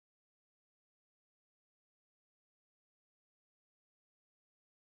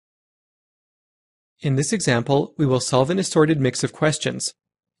In this example, we will solve an assorted mix of questions.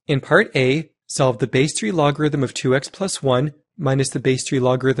 In part A, solve the base 3 logarithm of 2x plus 1 minus the base 3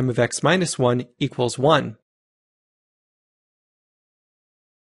 logarithm of x minus 1 equals 1.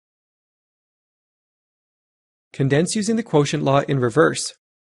 Condense using the quotient law in reverse.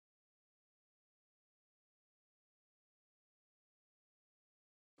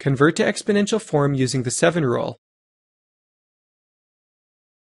 Convert to exponential form using the 7 rule.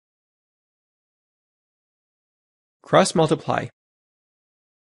 Cross-multiply.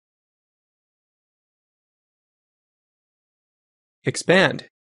 Expand.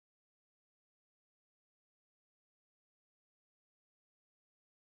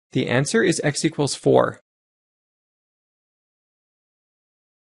 The answer is x equals 4.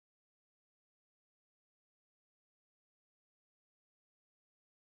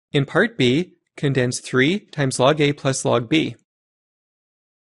 In part B, condense 3 times log A plus log B.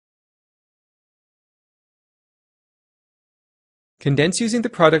 Condense using the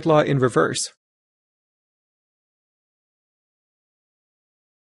product law in reverse.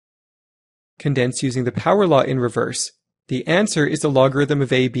 Condense using the power law in reverse. The answer is the logarithm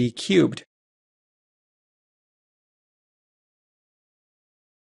of AB cubed.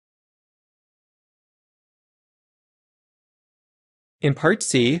 In part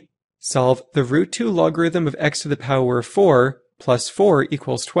C, solve the root 2 logarithm of x to the power of 4 plus 4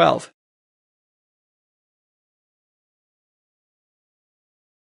 equals 12.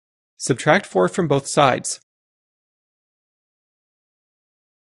 Subtract 4 from both sides.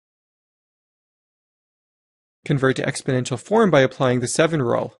 Convert to exponential form by applying the 7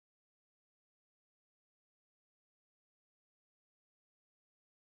 rule.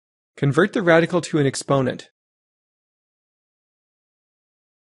 Convert the radical to an exponent.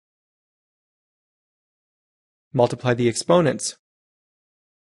 Multiply the exponents.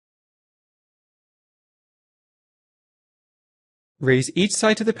 Raise each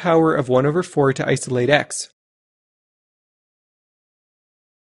side to the power of 1 over 4 to isolate x.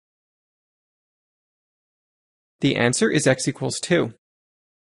 The answer is x equals 2.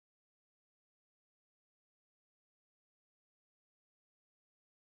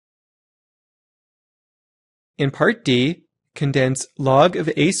 In part D, condense log of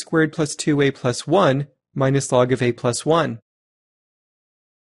a squared plus 2a plus 1 minus log of a plus 1.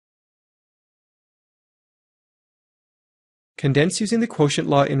 Condense using the quotient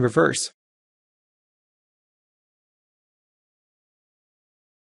law in reverse.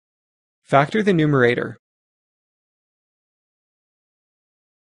 Factor the numerator.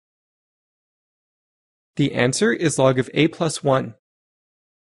 The answer is log of a plus 1.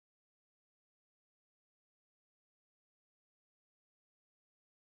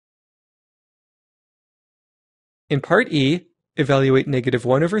 In part E, evaluate negative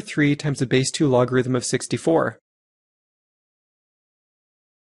 1 over 3 times the base 2 logarithm of 64.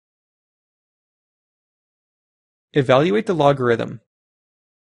 Evaluate the logarithm.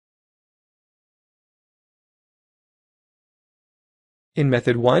 In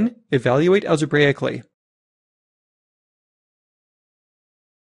method 1, evaluate algebraically.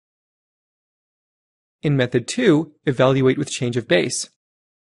 In method 2, evaluate with change of base.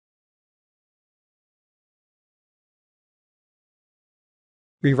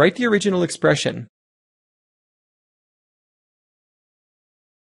 Rewrite the original expression.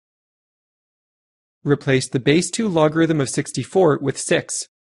 Replace the base 2 logarithm of 64 with 6.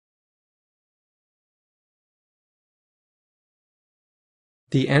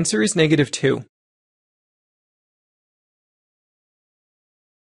 The answer is negative 2.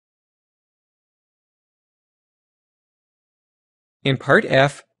 In part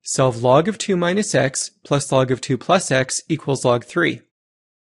F, solve log of 2 minus x plus log of 2 plus x equals log 3.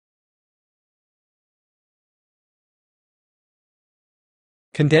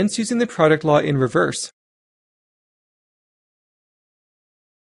 Condense using the product law in reverse.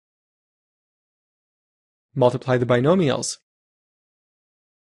 Multiply the binomials.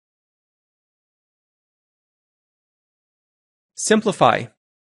 Simplify.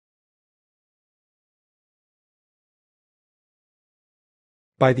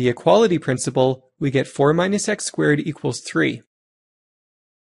 By the equality principle, we get 4 minus x squared equals 3.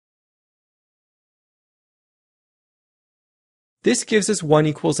 This gives us 1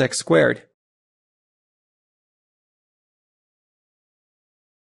 equals x squared.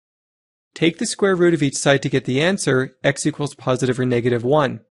 Take the square root of each side to get the answer, x equals positive or negative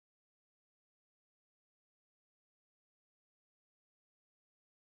 1.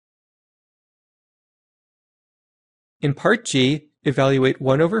 In part G, evaluate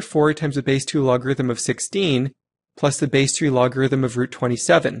 1 over 4 times the base 2 logarithm of 16 plus the base 3 logarithm of root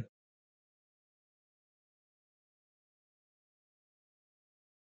 27.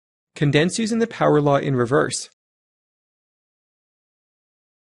 Condense using the power law in reverse.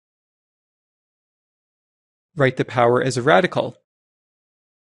 Write the power as a radical.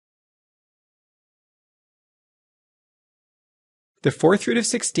 The fourth root of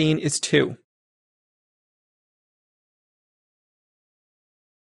 16 is 2.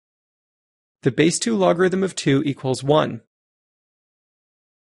 The base 2 logarithm of 2 equals 1.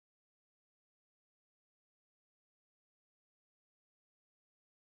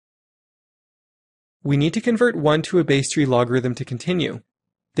 We need to convert 1 to a base 3 logarithm to continue.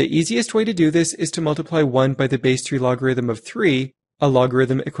 The easiest way to do this is to multiply 1 by the base 3 logarithm of 3, a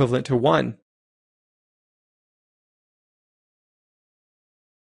logarithm equivalent to 1.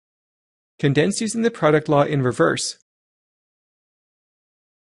 Condense using the product law in reverse.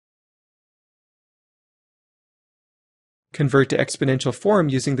 Convert to exponential form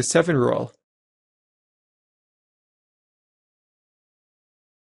using the 7 rule.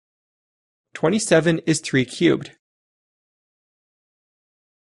 (27) is 3 cubed.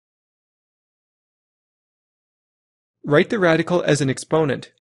 Write the radical as an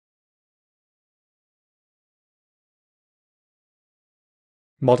exponent.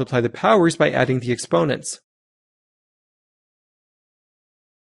 Multiply the powers by adding the exponents.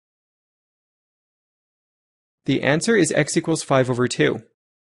 The answer is x equals 5 over 2.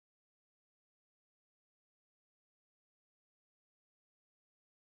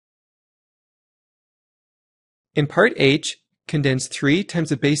 In part H, condense 3 times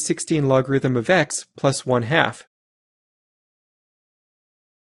the base 16 logarithm of x plus 1/2.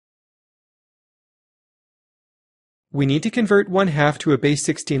 We need to convert 1/2 to a base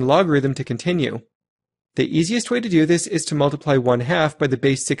 16 logarithm to continue. The easiest way to do this is to multiply 1/2 by the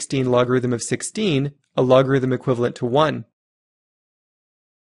base 16 logarithm of 16, a logarithm equivalent to 1.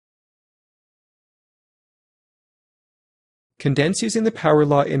 Condense using the power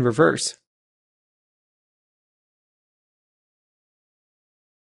law in reverse.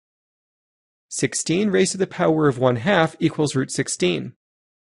 (16 raised to the power of 1/2 equals root 16.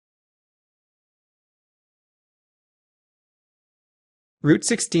 Root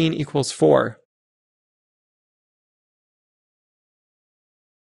 16 equals 4.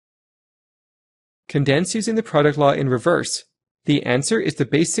 Condense using the product law in reverse. The answer is the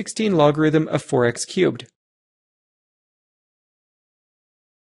base 16 logarithm of 4x cubed.